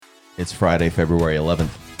It's Friday, February 11th,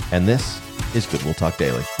 and this is Good Will Talk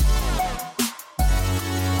Daily.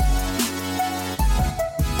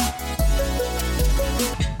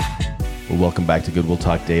 Well, welcome back to Good Will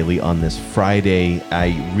Talk Daily on this Friday.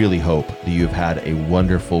 I really hope that you've had a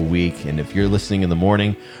wonderful week, and if you're listening in the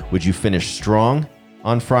morning, would you finish strong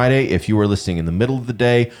on Friday? If you are listening in the middle of the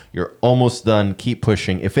day, you're almost done. Keep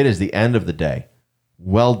pushing. If it is the end of the day,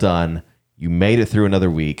 well done. You made it through another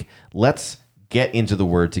week. Let's get into the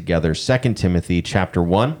word together. 2 Timothy chapter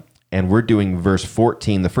 1, and we're doing verse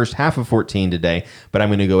 14, the first half of 14 today, but I'm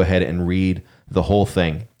going to go ahead and read the whole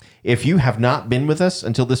thing. If you have not been with us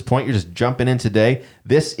until this point, you're just jumping in today,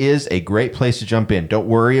 this is a great place to jump in. Don't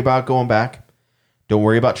worry about going back. Don't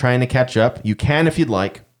worry about trying to catch up. You can if you'd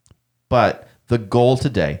like, but the goal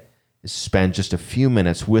today is to spend just a few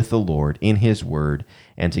minutes with the Lord in his word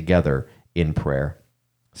and together in prayer.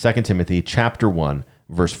 2 Timothy chapter 1,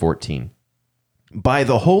 verse 14. By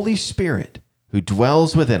the Holy Spirit who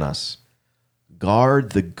dwells within us,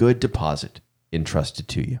 guard the good deposit entrusted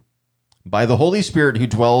to you. By the Holy Spirit who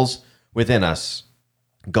dwells within us,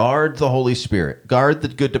 guard the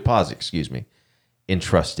good deposit,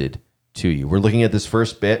 entrusted to you. We're looking at this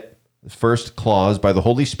first bit, the first clause, by the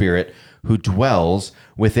Holy Spirit who dwells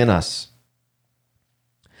within us.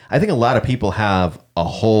 I think a lot of people have a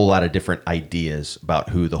whole lot of different ideas about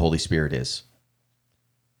who the Holy Spirit is.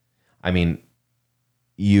 I mean,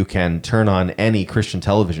 you can turn on any Christian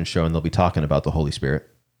television show and they'll be talking about the Holy Spirit.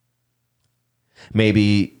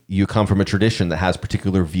 Maybe you come from a tradition that has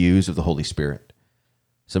particular views of the Holy Spirit.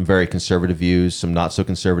 Some very conservative views, some not so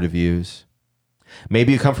conservative views.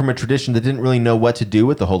 Maybe you come from a tradition that didn't really know what to do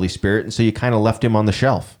with the Holy Spirit, and so you kind of left him on the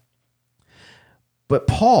shelf. But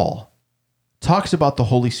Paul talks about the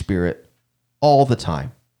Holy Spirit all the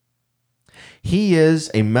time. He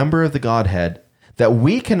is a member of the Godhead that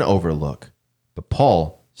we can overlook, but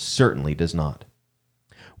Paul certainly does not.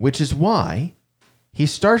 Which is why he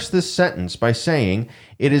starts this sentence by saying,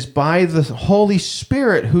 it is by the Holy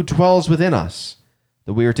Spirit who dwells within us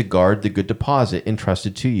that we are to guard the good deposit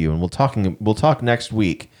entrusted to you. And we'll talk next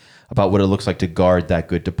week about what it looks like to guard that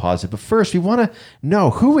good deposit. But first, we want to know,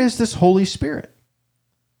 who is this Holy Spirit?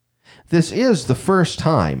 This is the first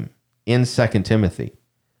time in 2 Timothy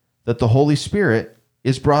that the Holy Spirit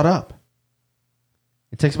is brought up.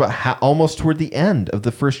 It takes about almost toward the end of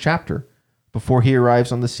the first chapter before he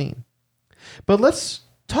arrives on the scene. But let's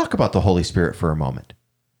talk about the Holy Spirit for a moment.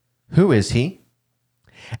 Who is he?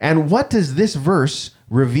 And what does this verse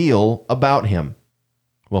reveal about him?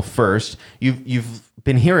 Well, first, you've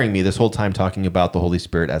been hearing me this whole time talking about the Holy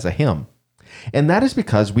Spirit as a him. And that is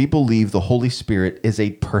because we believe the Holy Spirit is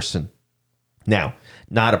a person. Now,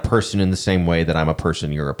 not a person in the same way that I'm a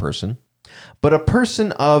person, you're a person, but a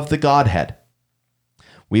person of the Godhead.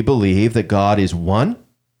 We believe that God is one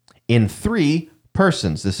in three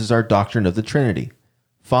persons. This is our doctrine of the Trinity: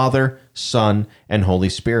 Father, Son, and Holy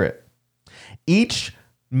Spirit. Each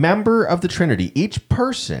member of the Trinity, each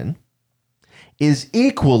person, is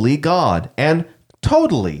equally God and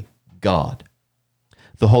totally God.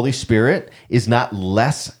 The Holy Spirit is not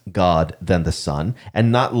less God than the Son and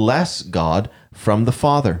not less God from the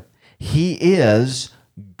Father. He is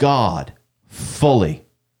God fully.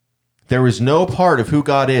 There is no part of who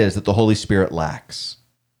God is that the Holy Spirit lacks.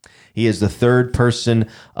 He is the third person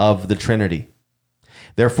of the Trinity.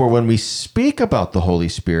 Therefore, when we speak about the Holy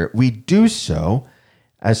Spirit, we do so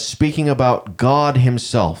as speaking about God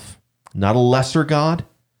himself, not a lesser God,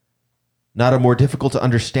 not a more difficult to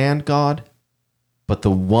understand God, but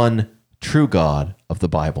the one true God of the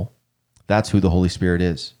Bible. That's who the Holy Spirit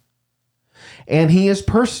is. And he is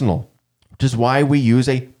personal, which is why we use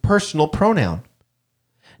a personal pronoun.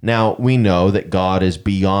 Now, we know that God is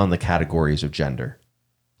beyond the categories of gender.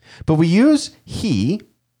 But we use he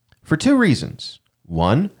for two reasons.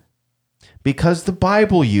 One, because the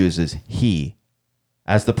Bible uses he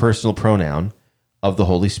as the personal pronoun of the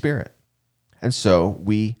Holy Spirit. And so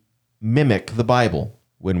we mimic the Bible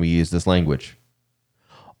when we use this language.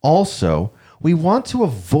 Also, we want to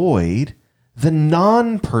avoid the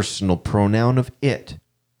non-personal pronoun of it.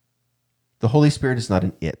 The Holy Spirit is not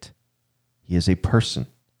an it. He is a person,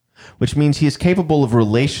 which means he is capable of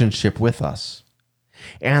relationship with us.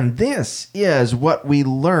 And this is what we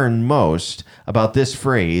learn most about this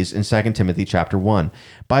phrase in 2 Timothy chapter 1.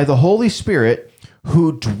 By the Holy Spirit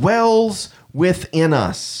who dwells within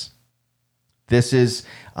us. This is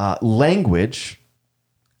language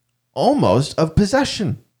almost of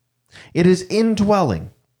possession. It is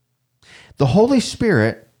indwelling. The Holy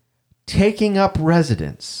Spirit taking up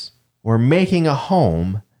residence or making a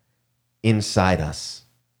home inside us.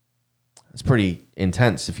 It's pretty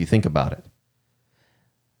intense if you think about it.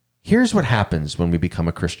 Here's what happens when we become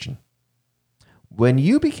a Christian. When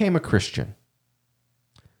you became a Christian,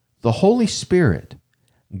 the Holy Spirit,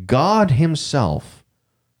 God himself,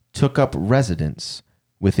 took up residence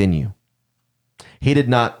within you. He did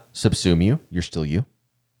not subsume you. You're still you.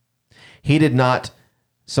 He did not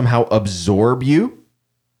somehow absorb you.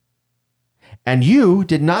 And you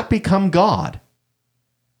did not become God.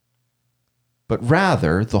 But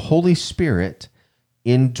rather, the Holy Spirit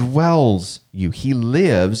indwells you. He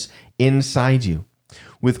lives inside you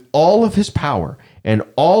with all of his power and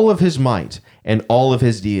all of his might and all of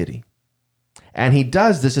his deity. And he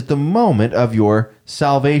does this at the moment of your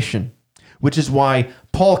salvation, which is why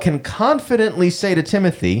Paul can confidently say to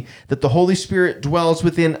Timothy that the Holy Spirit dwells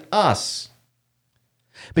within us.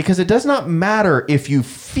 Because it does not matter if you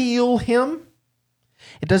feel him.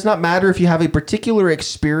 It does not matter if you have a particular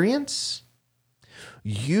experience.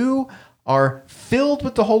 You are filled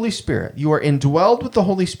with the Holy Spirit. You are indwelled with the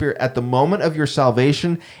Holy Spirit at the moment of your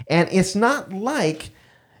salvation. And it's not like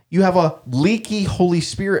you have a leaky Holy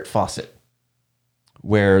Spirit faucet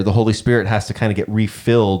where the Holy Spirit has to kind of get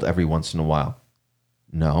refilled every once in a while.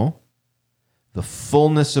 No. The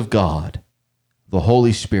fullness of God, the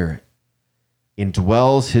Holy Spirit,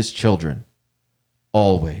 indwells his children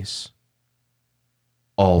always.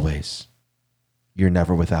 Always. You're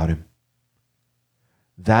never without him.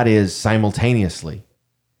 That is simultaneously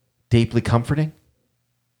deeply comforting,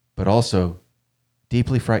 but also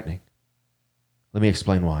deeply frightening. Let me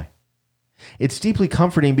explain why. It's deeply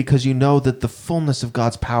comforting because you know that the fullness of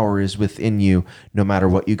God's power is within you no matter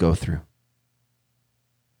what you go through.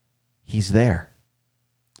 He's there.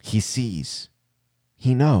 He sees.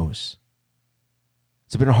 He knows.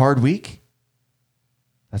 It's been a hard week.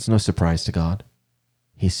 That's no surprise to God.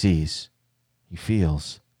 He sees. He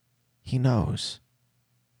feels. He knows.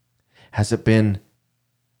 Has it been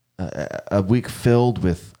a week filled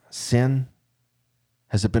with sin?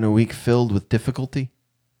 Has it been a week filled with difficulty?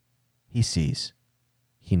 He sees.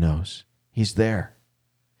 He knows. He's there.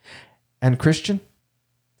 And Christian,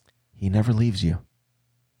 he never leaves you.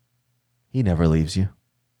 He never leaves you.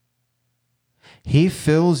 He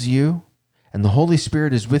fills you, and the Holy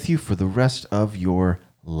Spirit is with you for the rest of your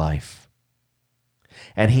life.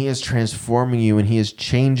 And he is transforming you, and he is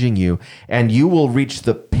changing you, and you will reach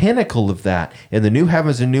the pinnacle of that in the new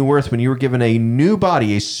heavens and new earth when you were given a new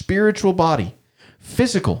body, a spiritual body,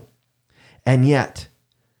 physical, and yet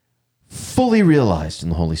fully realized in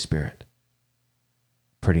the Holy Spirit.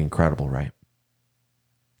 Pretty incredible, right?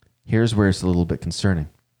 Here's where it's a little bit concerning.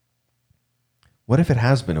 What if it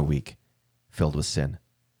has been a week filled with sin?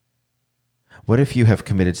 What if you have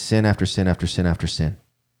committed sin after sin after sin after sin?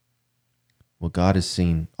 Well, God has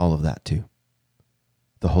seen all of that too.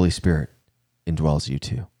 The Holy Spirit indwells you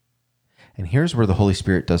too. And here's where the Holy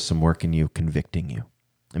Spirit does some work in you, convicting you.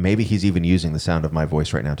 And maybe he's even using the sound of my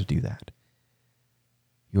voice right now to do that.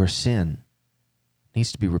 Your sin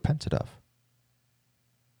needs to be repented of.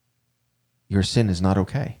 Your sin is not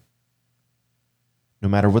okay. No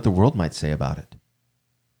matter what the world might say about it.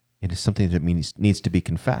 It is something that needs to be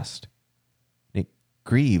confessed. It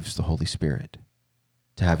grieves the Holy Spirit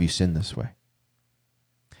to have you sin this way.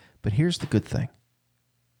 But here's the good thing.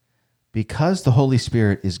 Because the Holy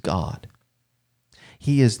Spirit is God,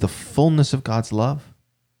 he is the fullness of God's love,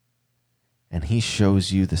 and he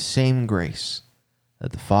shows you the same grace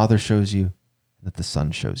that the Father shows you, that the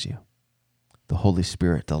Son shows you. The Holy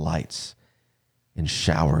Spirit delights in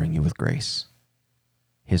showering you with grace.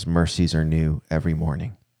 His mercies are new every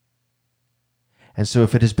morning. And so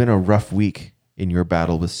if it has been a rough week in your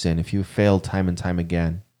battle with sin, if you have failed time and time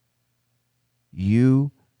again,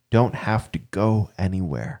 you don't have to go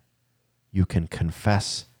anywhere. You can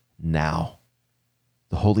confess now.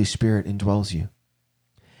 The Holy Spirit indwells you.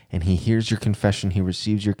 And he hears your confession. He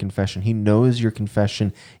receives your confession. He knows your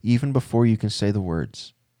confession even before you can say the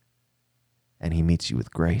words. And he meets you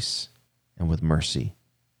with grace and with mercy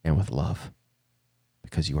and with love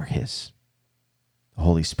because you are his. The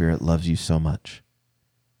Holy Spirit loves you so much,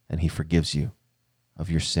 and he forgives you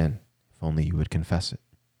of your sin if only you would confess it.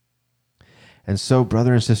 And so,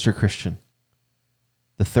 brother and sister Christian,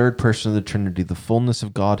 the third person of the Trinity, the fullness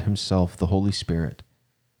of God himself, the Holy Spirit,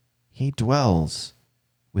 he dwells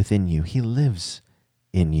within you. He lives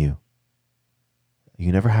in you.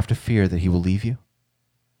 You never have to fear that he will leave you,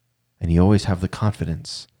 and you always have the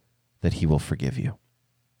confidence that he will forgive you.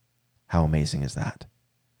 How amazing is that?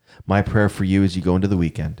 My prayer for you as you go into the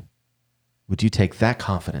weekend, would you take that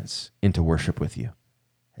confidence into worship with you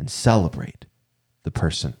and celebrate the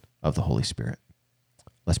person of the Holy Spirit?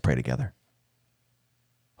 Let's pray together.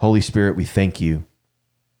 Holy Spirit, we thank you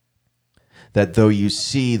that though you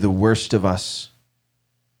see the worst of us,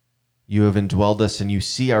 You have indwelled us and you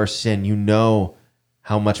see our sin. You know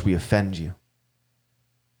how much we offend you.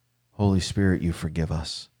 Holy Spirit, you forgive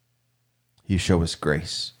us. You show us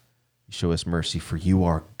grace. You show us mercy, for you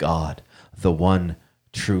are God, the one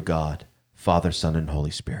true God, Father, Son, and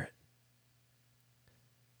Holy Spirit.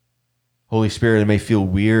 Holy Spirit, it may feel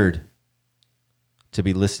weird to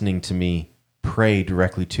be listening to me pray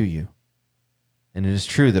directly to you. And it is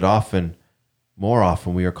true that more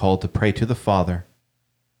often, we are called to pray to the Father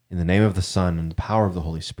in the name of the Son and the power of the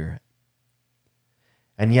Holy Spirit.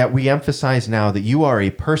 And yet we emphasize now that you are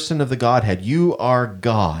a person of the Godhead. You are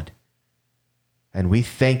God. And we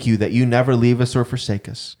thank you that you never leave us or forsake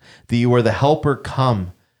us, that you are the helper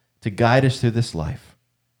come to guide us through this life.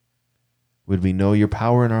 Would we know your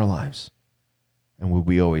power in our lives? And would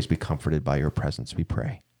we always be comforted by your presence, we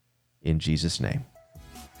pray. In Jesus' name,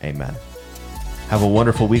 amen. Have a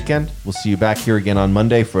wonderful weekend. We'll see you back here again on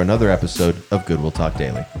Monday for another episode of Goodwill Talk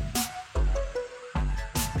Daily.